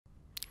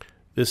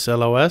This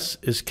LOS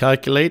is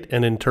calculate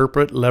and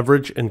interpret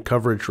leverage and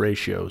coverage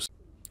ratios.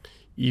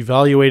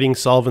 Evaluating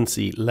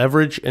solvency,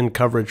 leverage and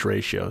coverage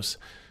ratios.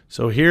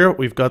 So here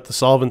we've got the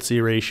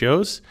solvency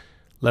ratios,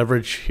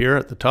 leverage here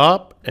at the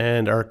top,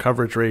 and our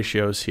coverage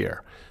ratios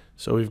here.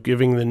 So we've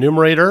given the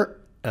numerator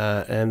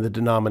and the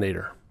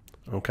denominator.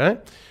 Okay,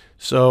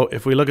 so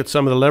if we look at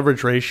some of the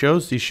leverage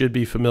ratios, these should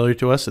be familiar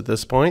to us at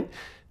this point.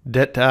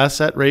 Debt to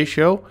asset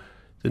ratio,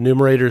 the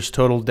numerator is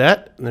total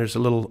debt, and there's a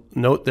little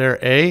note there,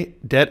 A.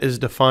 Debt is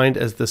defined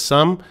as the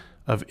sum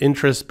of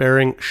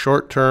interest-bearing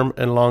short-term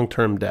and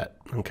long-term debt.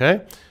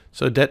 Okay,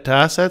 so debt to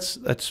assets,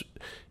 it's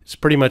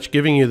pretty much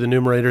giving you the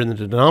numerator and the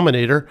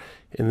denominator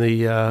in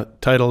the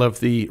title of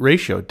the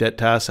ratio, debt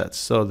to assets.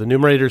 So the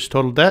numerator is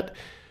total debt,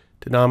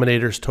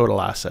 denominator is total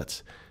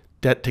assets.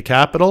 Debt to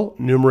capital,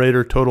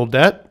 numerator total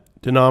debt,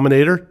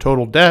 denominator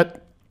total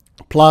debt,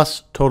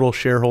 plus total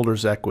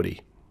shareholders' equity.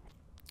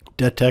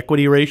 Debt to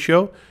equity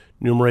ratio,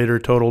 numerator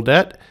total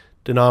debt,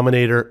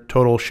 denominator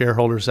total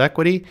shareholders'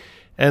 equity.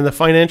 And the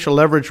financial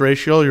leverage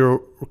ratio,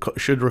 you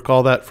should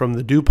recall that from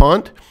the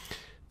DuPont,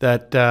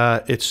 that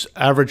it's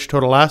average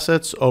total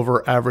assets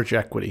over average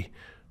equity.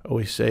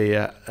 We say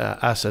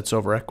assets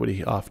over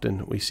equity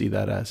often, we see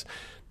that as.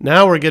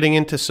 Now we're getting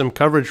into some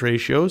coverage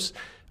ratios.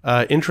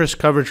 Interest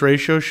coverage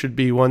ratio should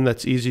be one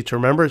that's easy to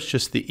remember. It's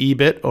just the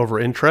EBIT over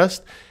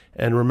interest.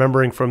 And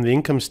remembering from the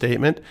income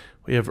statement,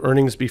 we have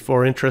earnings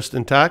before interest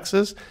and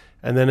taxes,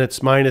 and then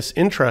it's minus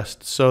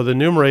interest. So the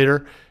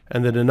numerator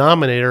and the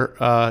denominator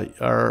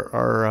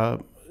are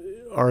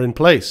in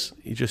place.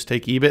 You just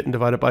take EBIT and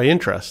divide it by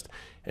interest,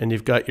 and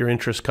you've got your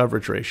interest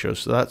coverage ratio.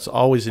 So that's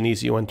always an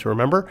easy one to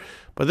remember.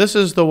 But this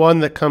is the one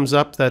that comes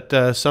up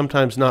that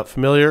sometimes not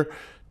familiar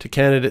to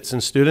candidates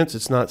and students.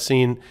 It's not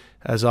seen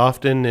as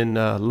often in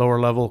lower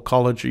level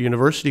college or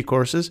university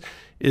courses,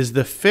 is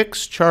the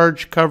fixed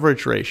charge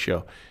coverage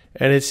ratio.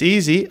 And it's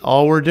easy.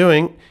 All we're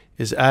doing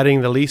is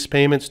adding the lease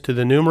payments to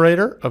the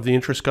numerator of the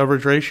interest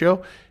coverage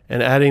ratio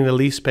and adding the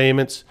lease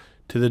payments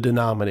to the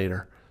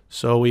denominator.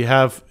 So we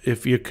have,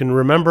 if you can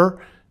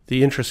remember,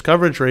 the interest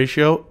coverage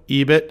ratio,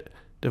 EBIT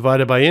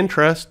divided by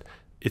interest.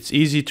 It's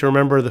easy to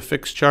remember the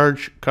fixed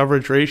charge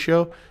coverage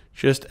ratio.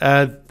 Just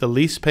add the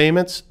lease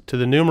payments to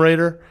the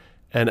numerator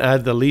and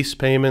add the lease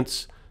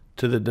payments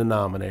to the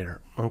denominator.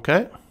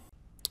 Okay?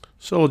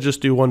 So we'll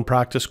just do one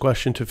practice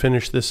question to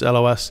finish this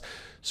LOS.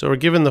 So we're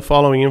given the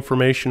following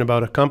information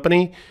about a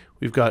company.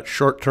 We've got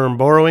short-term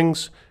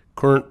borrowings,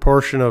 current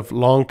portion of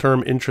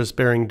long-term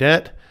interest-bearing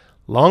debt,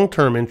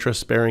 long-term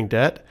interest-bearing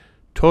debt,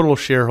 total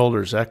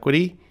shareholders'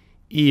 equity,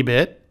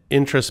 EBIT,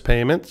 interest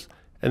payments,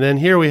 and then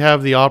here we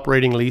have the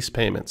operating lease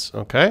payments.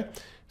 Okay,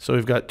 so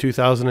we've got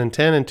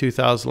 2010 and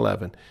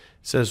 2011. It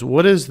says,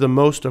 what is the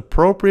most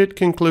appropriate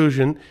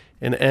conclusion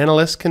an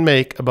analyst can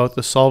make about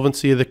the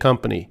solvency of the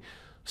company?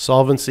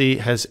 Solvency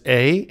has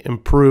A,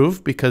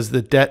 improved because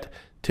the debt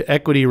to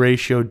equity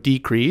ratio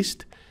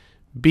decreased,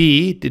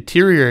 B,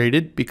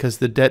 deteriorated because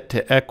the debt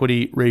to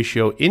equity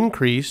ratio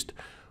increased,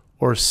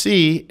 or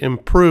C,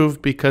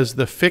 improved because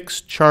the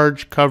fixed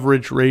charge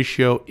coverage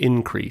ratio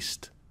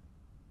increased.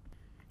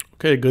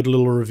 Okay, a good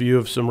little review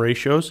of some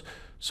ratios.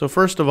 So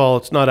first of all,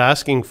 it's not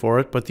asking for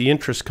it, but the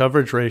interest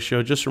coverage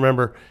ratio, just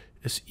remember,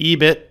 is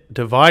EBIT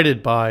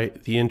divided by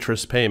the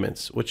interest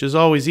payments, which is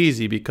always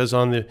easy because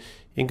on the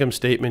income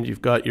statement,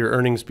 you've got your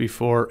earnings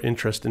before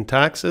interest and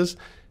taxes,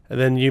 and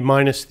then you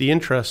minus the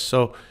interest.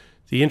 So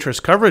the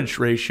interest coverage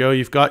ratio,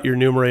 you've got your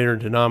numerator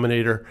and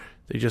denominator,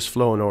 they just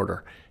flow in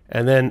order.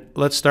 And then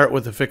let's start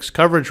with the fixed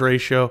coverage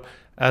ratio.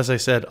 As I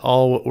said,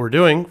 all what we're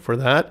doing for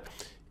that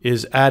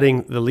is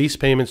adding the lease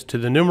payments to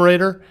the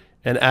numerator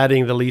and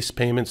adding the lease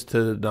payments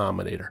to the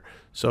denominator.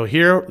 So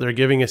here they're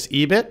giving us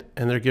EBIT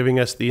and they're giving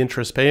us the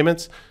interest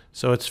payments.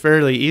 So it's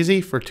fairly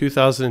easy. For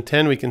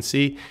 2010, we can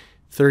see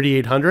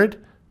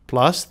 3,800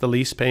 plus the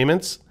lease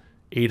payments,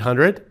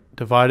 800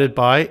 divided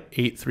by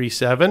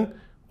 837,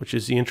 which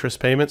is the interest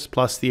payments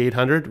plus the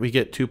 800, we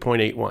get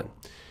 2.81.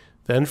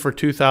 Then for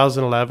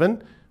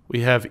 2011,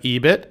 we have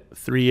EBIT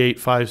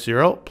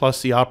 3,850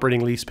 plus the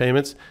operating lease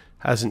payments,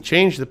 hasn't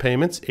changed the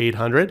payments,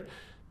 800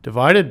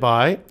 divided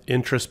by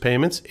interest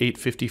payments,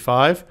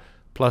 855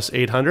 plus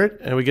 800,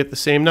 and we get the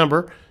same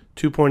number,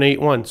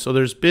 2.81. So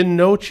there's been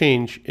no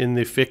change in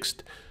the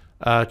fixed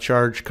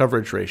charge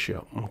coverage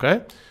ratio.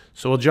 Okay,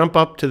 so we'll jump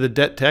up to the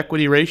debt to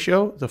equity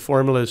ratio. The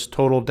formula is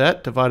total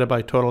debt divided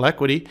by total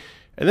equity.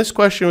 And this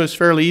question was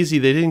fairly easy.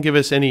 They didn't give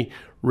us any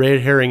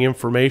red herring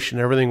information.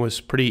 Everything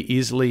was pretty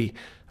easily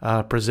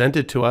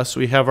presented to us.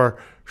 We have our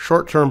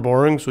short-term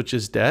borrowings, which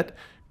is debt,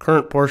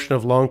 current portion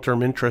of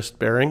long-term interest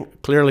bearing,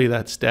 clearly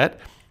that's debt,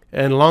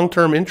 and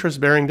long-term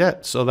interest-bearing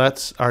debt. So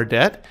that's our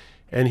debt,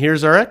 and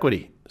here's our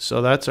equity. So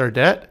that's our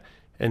debt,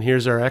 and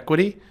here's our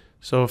equity.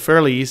 So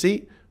fairly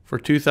easy. For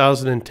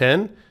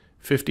 2010,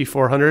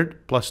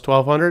 5,400 plus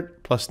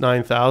 1,200 plus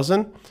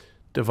 9,000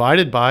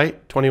 divided by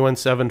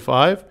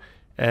 2175,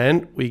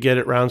 and we get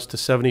it rounds to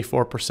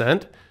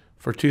 74%.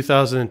 For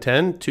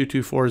 2010,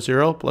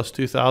 2,240 plus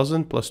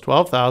 2,000 plus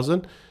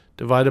 12,000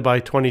 divided by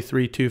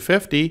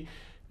 23,250,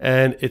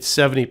 and it's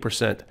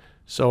 70%.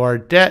 So our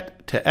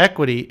debt to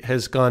equity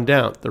has gone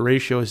down. The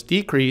ratio has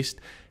decreased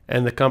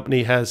and the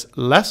company has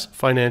less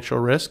financial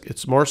risk.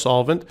 It's more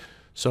solvent.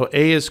 So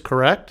A is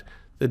correct.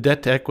 The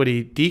debt to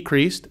equity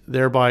decreased,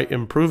 thereby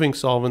improving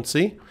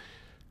solvency.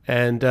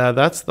 And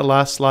that's the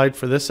last slide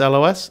for this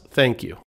LOS. Thank you.